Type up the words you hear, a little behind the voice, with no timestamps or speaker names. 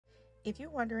If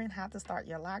you're wondering how to start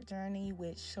your lock journey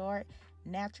with short,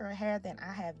 natural hair, then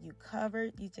I have you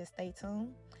covered. You just stay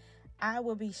tuned. I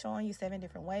will be showing you 7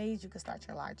 different ways you can start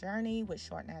your lock journey with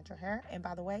short, natural hair. And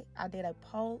by the way, I did a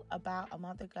poll about a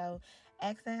month ago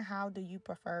asking how do you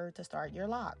prefer to start your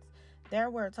locks. There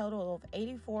were a total of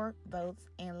 84 votes,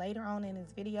 and later on in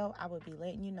this video, I will be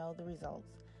letting you know the results.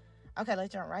 Okay,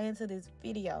 let's jump right into this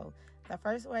video. The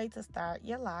first way to start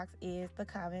your locks is the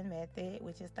common method,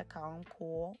 which is the comb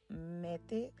coil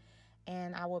method.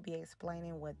 And I will be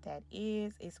explaining what that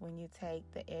is. It's when you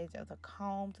take the edge of the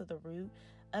comb to the root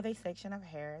of a section of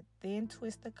hair, then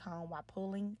twist the comb while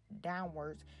pulling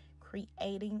downwards,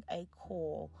 creating a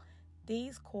coil.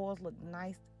 These coils look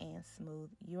nice and smooth.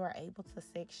 You are able to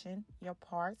section your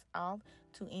parts off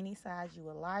to any size you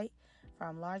would like,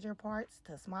 from larger parts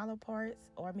to smaller parts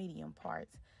or medium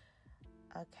parts.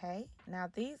 Okay, now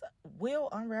these will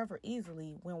unravel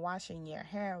easily when washing your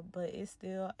hair, but it's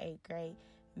still a great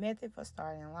method for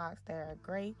starting locks. They are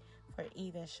great for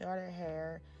even shorter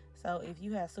hair. So if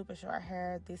you have super short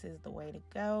hair, this is the way to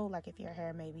go. Like if your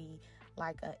hair may be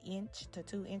like 1 inch to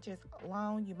 2 inches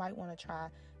long, you might want to try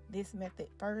this method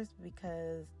first,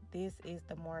 because this is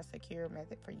the more secure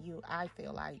method for you, I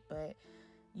feel like. But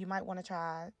you might want to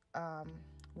try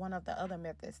one of the other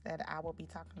methods that I will be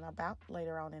talking about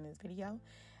later on in this video.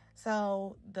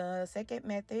 So the second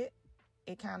method,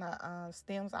 it kind of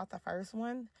stems out the first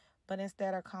one, but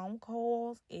instead of comb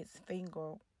coils, it's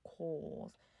finger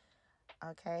coils.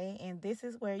 Okay, and this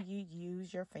is where you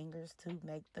use your fingers to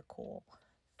make the coil.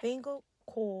 Finger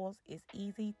coils is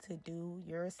easy to do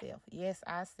yourself. Yes,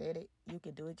 I said it. You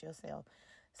can do it yourself.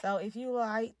 So if you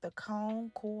like the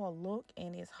comb coil look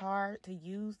and it's hard to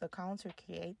use the comb to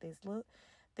create this look,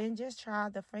 then just try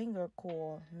the finger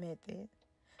coil method.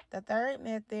 The third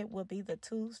method will be the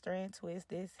 2-strand twist.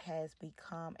 This has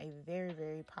become a very,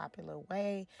 very popular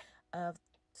way of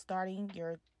starting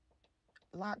your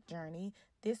lock journey.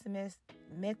 This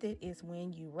method is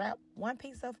when you wrap one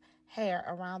piece of hair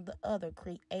around the other,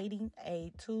 creating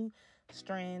a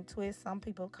 2-strand twist. Some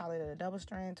people call it a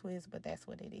double-strand twist, but that's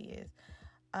what it is.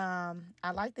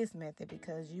 I like this method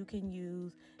because you can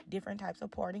use different types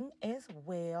of parting as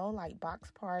well, like box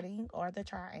parting or the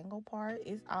triangle part.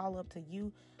 It's all up to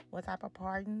you what type of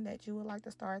parting that you would like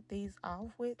to start these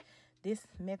off with. This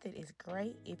method is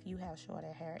great if you have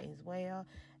shorter hair as well.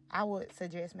 I would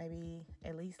suggest maybe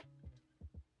at least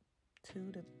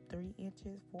 2 to 3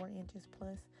 inches, 4 inches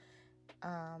plus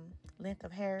length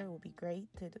of hair would be great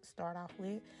to start off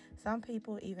with. Some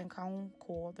people even comb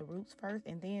coil the roots first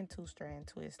and then 2-strand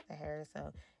twist the hair.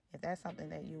 So if that's something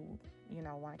that you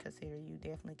want to consider, you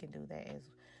definitely can do that as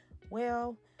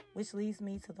well. Which leads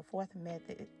me to the fourth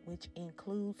method, which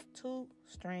includes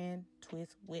 2-strand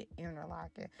twist with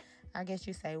interlocking. I guess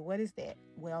you say, what is that?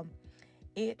 Well,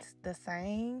 it's the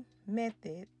same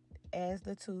method as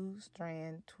the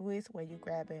 2-strand twist, where you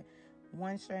grab it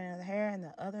one strand of the hair and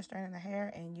the other strand of the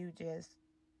hair, and you just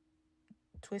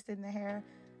twist it in the hair.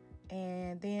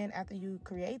 And then after you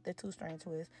create the 2-strand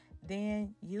twist,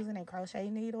 then using a crochet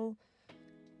needle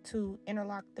to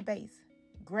interlock the base.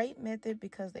 Great method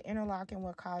because the interlocking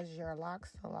will cause your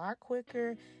locks to lock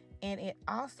quicker, and it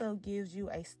also gives you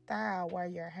a style where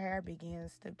your hair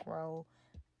begins to grow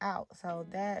out. So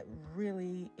that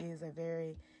really is a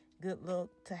very good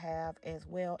look to have as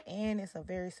well, and it's a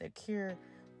very secure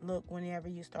look whenever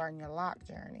you start your lock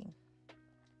journey.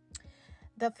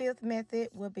 The fifth method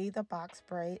will be the box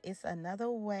braid. It's another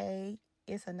way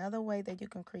that you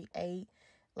can create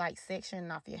like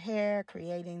sectioning off your hair,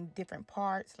 creating different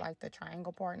parts like the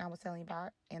triangle part I was telling you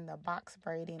about, and the box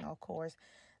braiding, of course.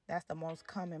 That's the most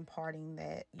common parting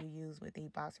that you use with the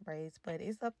box braids, but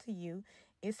it's up to you.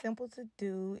 It's simple to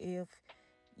do if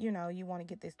you want to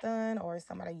get this done, or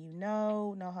somebody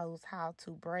knows how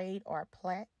to braid or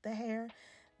plait the hair,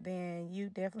 then you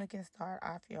definitely can start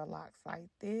off your locks like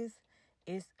this.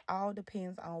 It all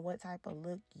depends on what type of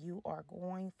look you are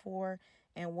going for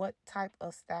and what type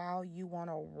of style you want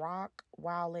to rock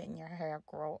while letting your hair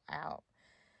grow out.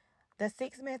 The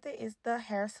sixth method is the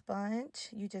hair sponge.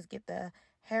 You just get the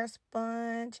hair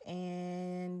sponge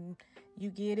and you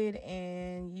get it,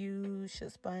 and you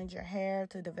should sponge your hair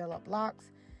to develop locks.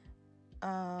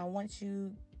 Once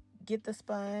you get the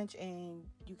sponge and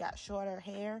you got shorter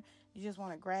hair, you just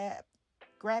want to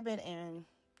grab it and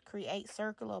create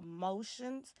circular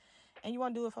motions. And you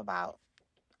want to do it for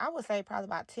I would say probably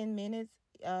about 10 minutes,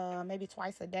 maybe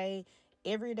twice a day,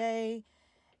 every day.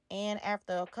 And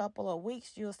after a couple of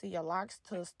weeks, you'll see your locks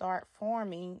to start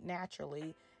forming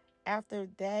naturally. After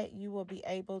that, you will be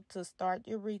able to start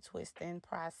your retwisting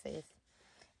process.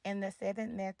 And the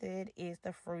seventh method is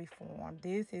the free form.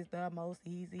 This is the most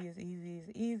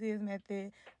easiest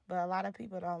method, but a lot of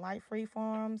people don't like free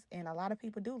forms, and a lot of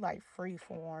people do like free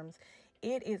forms.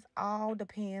 It is all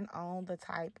depend on the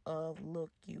type of look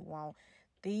you want.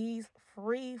 These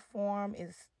free form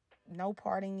is no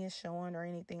parting is showing or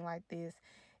anything like this.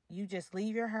 You just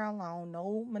leave your hair alone,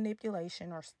 no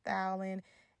manipulation or styling,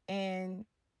 and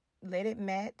let it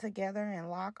mat together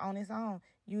and lock on its own.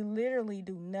 You literally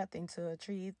do nothing to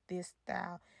achieve this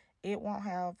style. It won't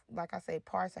have, like I say,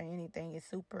 parts or anything. It's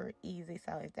super easy.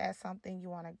 So if that's something you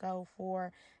want to go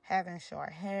for, having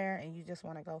short hair, and you just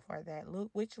want to go for that look,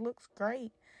 which looks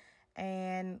great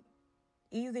and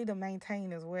easy to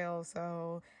maintain as well.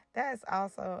 So that's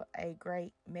also a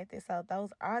great method. So those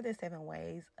are the 7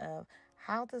 ways of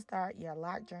how to start your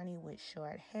lock journey with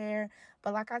short hair.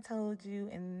 But like I told you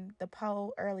in the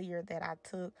poll earlier that I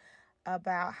took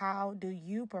about how do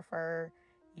you prefer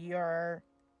your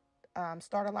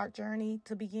starter lock journey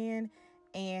to begin,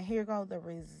 and here go the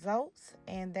results,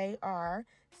 and they are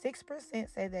 6%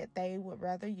 said that they would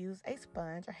rather use a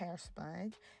sponge, a hair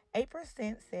sponge.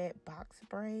 8% said box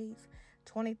braids.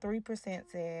 23%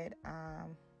 said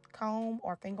comb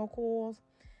or finger coils.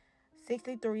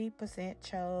 63%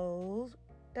 chose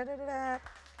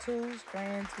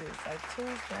 2-strand twist. So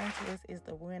 2-strand twist is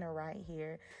the winner right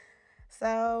here.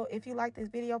 So if you like this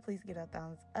video, please give it a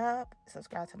thumbs up,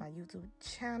 subscribe to my YouTube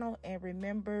channel, and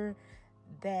remember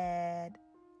that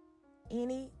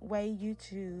any way you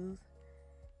choose,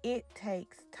 it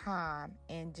takes time,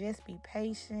 and just be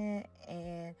patient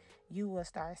and you will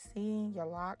start seeing your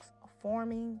locks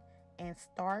forming and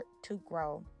start to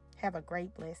grow. Have a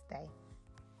great, blessed day.